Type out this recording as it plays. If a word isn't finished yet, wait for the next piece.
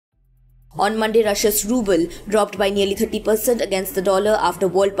On Monday, Russia's ruble dropped by nearly 30% against the dollar after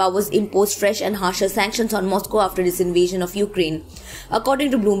world powers imposed fresh and harsher sanctions on Moscow after its invasion of Ukraine.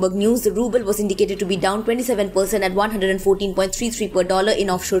 According to Bloomberg News, the ruble was indicated to be down 27% at 114.33 per dollar in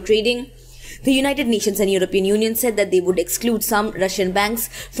offshore trading. The United Nations and European Union said that they would exclude some Russian banks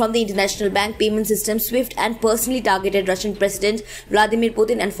from the international bank payment system SWIFT and personally targeted Russian President Vladimir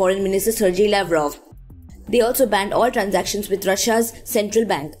Putin and Foreign Minister Sergei Lavrov. They also banned all transactions with Russia's central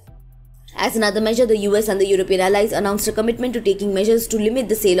bank. As another measure, the US and the European allies announced a commitment to taking measures to limit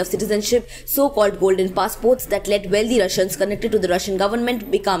the sale of citizenship, so-called golden passports that let wealthy Russians connected to the Russian government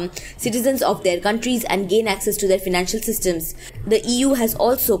become citizens of their countries and gain access to their financial systems. The EU has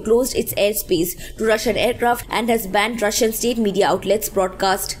also closed its airspace to Russian aircraft and has banned Russian state media outlets'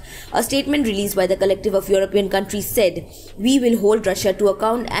 broadcast. A statement released by the collective of European countries said, "We will hold Russia to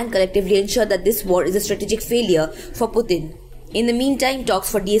account and collectively ensure that this war is a strategic failure for Putin." In the meantime, talks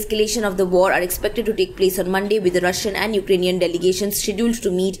for de-escalation of the war are expected to take place on Monday, with the Russian and Ukrainian delegations scheduled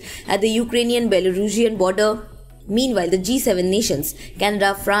to meet at the Ukrainian-Belarusian border. Meanwhile, the G7 nations,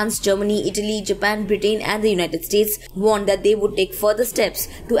 Canada, France, Germany, Italy, Japan, Britain and the United States, warned that they would take further steps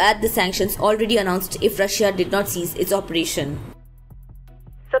to add the sanctions already announced if Russia did not cease its operation.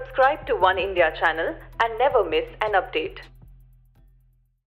 Subscribe to Oneindia channel and never miss an update.